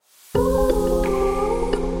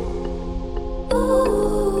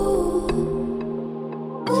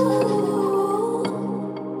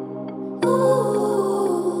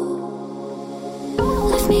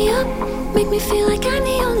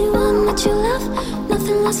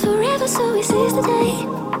Nothing lasts forever, so we seize the day.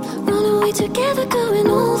 Run away together, going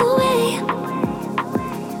all the way.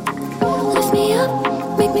 Lift me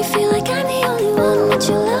up, make me feel like I'm the only one that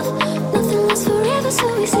you love. Nothing lasts forever,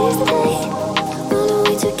 so we seize the day.